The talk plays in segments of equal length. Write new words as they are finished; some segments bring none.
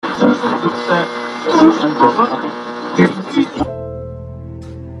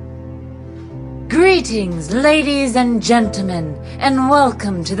Greetings, ladies and gentlemen, and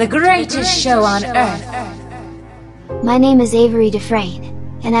welcome to the greatest show on earth. My name is Avery Dufresne,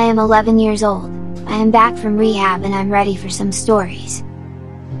 and I am 11 years old. I am back from rehab and I'm ready for some stories.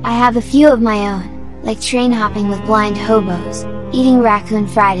 I have a few of my own, like train hopping with blind hobos, eating raccoon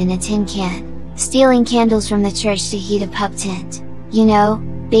fried in a tin can, stealing candles from the church to heat a pub tent. You know,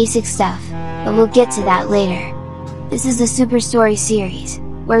 basic stuff, but we'll get to that later. This is the Super Story series,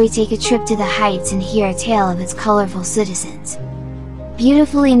 where we take a trip to the Heights and hear a tale of its colorful citizens.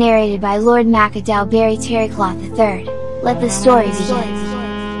 Beautifully narrated by Lord MacAdow Barry Terrycloth III, let the story begin.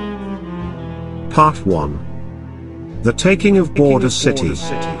 Part 1. The Taking of Border City.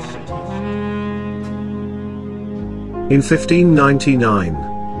 In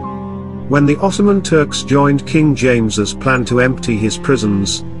 1599, when the Ottoman Turks joined King James's plan to empty his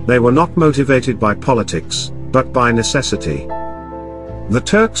prisons, they were not motivated by politics, but by necessity. The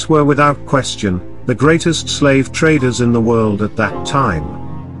Turks were without question the greatest slave traders in the world at that time.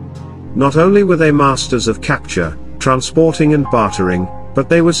 Not only were they masters of capture, transporting and bartering, but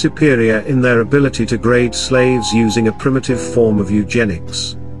they were superior in their ability to grade slaves using a primitive form of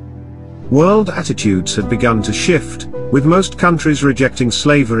eugenics. World attitudes had begun to shift, with most countries rejecting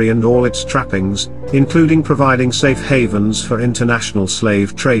slavery and all its trappings, including providing safe havens for international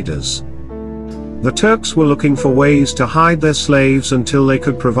slave traders. The Turks were looking for ways to hide their slaves until they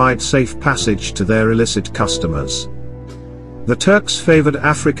could provide safe passage to their illicit customers. The Turks favored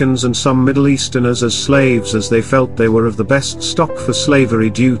Africans and some Middle Easterners as slaves as they felt they were of the best stock for slavery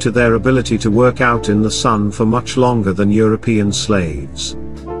due to their ability to work out in the sun for much longer than European slaves.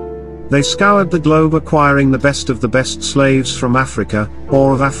 They scoured the globe acquiring the best slaves from Africa,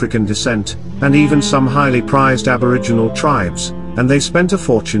 or of African descent, and even some highly prized Aboriginal tribes, and they spent a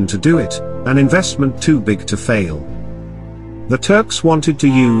fortune to do it, an investment too big to fail. The Turks wanted to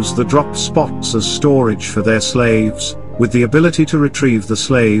use the drop spots as storage for their slaves, with the ability to retrieve the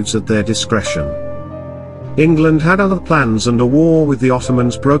slaves at their discretion. England had other plans and a war with the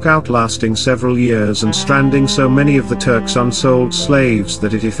Ottomans broke out lasting several years and stranding so many of the Turks' unsold slaves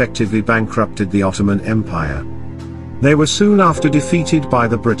that it effectively bankrupted the Ottoman Empire. They were soon after defeated by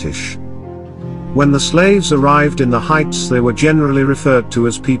the British. When the slaves arrived in the Heights they were generally referred to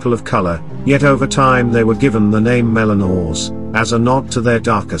as people of color, yet over time they were given the name Melanours, as a nod to their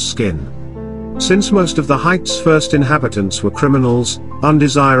darker skin. Since most of the Heights' first inhabitants were criminals,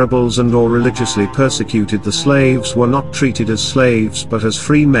 undesirables and or religiously persecuted, the slaves were not treated as slaves but as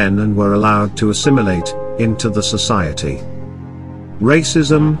free men and were allowed to assimilate into the society.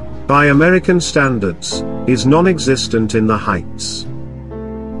 Racism, by American standards, is non-existent in the Heights.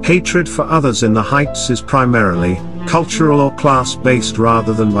 Hatred for others in the Heights is primarily cultural or class-based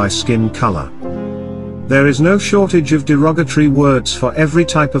rather than by skin color. There is no shortage of derogatory words for every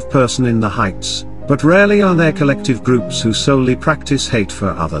type of person in the Heights, but rarely are there collective groups who solely practice hate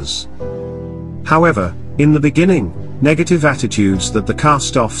for others. However, in the beginning, negative attitudes that the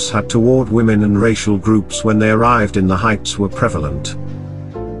cast-offs had toward women and racial groups when they arrived in the Heights were prevalent.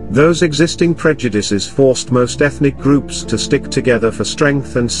 Those existing prejudices forced most ethnic groups to stick together for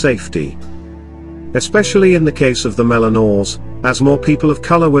strength and safety. Especially in the case of the Melanours, as more people of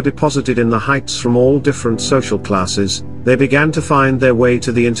color were deposited in the Heights from all different social classes, they began to find their way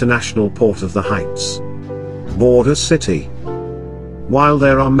to the international port of the Heights. Border City. While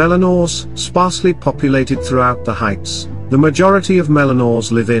there are Melanours sparsely populated throughout the Heights, the majority of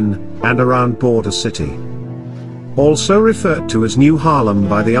Melanours live in and around Border City. Also referred to as New Harlem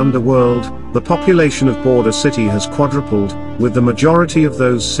by the underworld, the population of Border City has quadrupled, with the majority of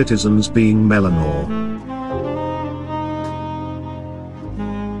those citizens being Melanour.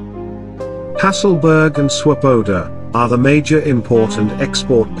 Hasselberg and Swoboda are the major import and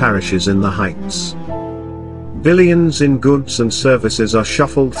export parishes in the Heights. Billions in goods and services are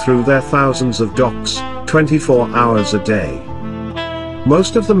shuffled through their thousands of docks, 24 hours a day.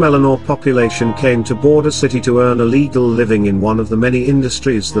 Most of the Melanour population came to Border City to earn a legal living in one of the many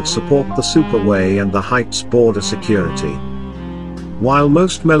industries that support the Superway and the Heights border security. While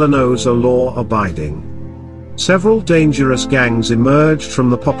most Melanours are law-abiding, several dangerous gangs emerged from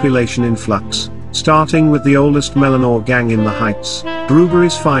the population influx, starting with the oldest Melanour gang in the Heights,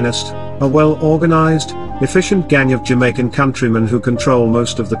 Brewbury's finest, a well-organized, efficient gang of Jamaican countrymen who control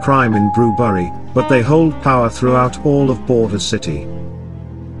most of the crime in Brewbury, but they hold power throughout all of Border City.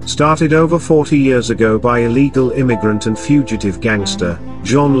 Started over 40 years ago by illegal immigrant and fugitive gangster,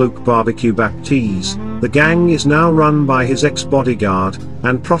 Jean-Luc Barbecue Baptiste, the gang is now run by his ex-bodyguard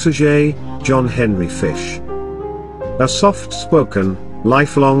and protégé, John Henry Fish. A soft-spoken,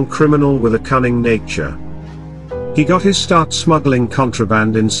 lifelong criminal with a cunning nature. He got his start smuggling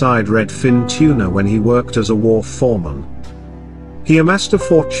contraband inside Redfin Tuna when he worked as a wharf foreman. He amassed a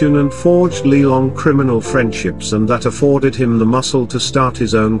fortune and forged long criminal friendships, and that afforded him the muscle to start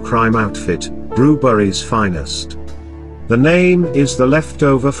his own crime outfit, Brewbury's Finest. The name is the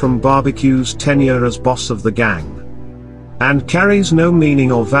leftover from Barbecue's tenure as boss of the gang, and carries no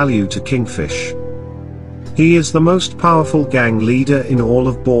meaning or value to Kingfish. He is the most powerful gang leader in all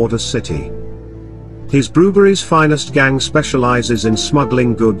of Border City. His Brewbury's Finest gang specializes in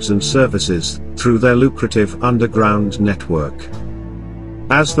smuggling goods and services through their lucrative underground network.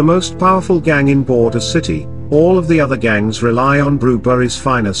 As the most powerful gang in Border City, all of the other gangs rely on Brewbury's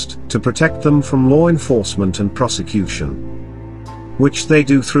Finest to protect them from law enforcement and prosecution, which they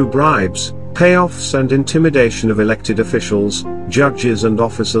do through bribes, payoffs and intimidation of elected officials, judges and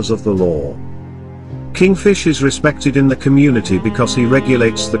officers of the law. Kingfish is respected in the community because he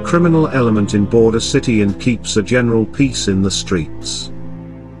regulates the criminal element in Border City and keeps a general peace in the streets.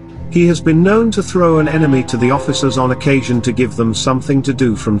 He has been known to throw an enemy to the officers on occasion to give them something to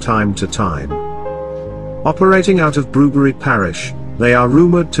do from time to time. Operating out of Brewbury Parish, they are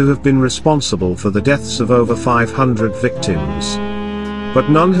rumored to have been responsible for the deaths of over 500 victims. But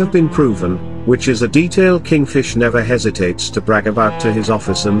none have been proven, which is a detail Kingfish never hesitates to brag about to his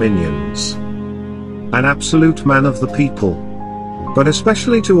officer minions. An absolute man of the people. But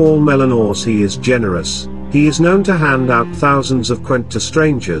especially to all Melanors he is generous. He is known to hand out thousands of quint to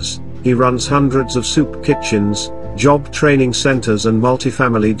strangers. He runs hundreds of soup kitchens, job training centers and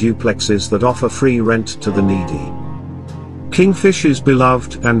multifamily duplexes that offer free rent to the needy. Kingfish is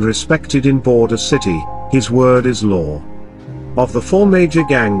beloved and respected in Border City. His word is law. Of the 4 major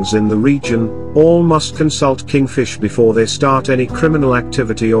gangs in the region, all must consult Kingfish before they start any criminal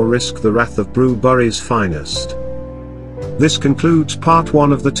activity or risk the wrath of Brewbury's Finest. This concludes part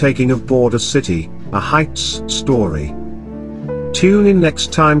 1 of The Taking of Border City, a Heights story. Tune in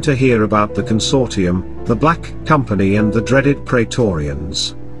next time to hear about the Consortium, the Black Company and the dreaded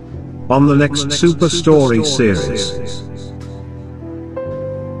Praetorians on the next Super Story series.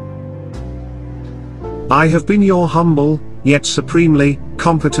 I have been your humble, yet supremely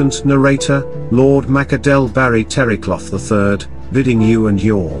competent narrator, Lord Macadel Barry Terrycloth III, bidding you and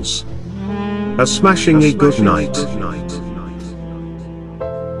yours a smashingly good night.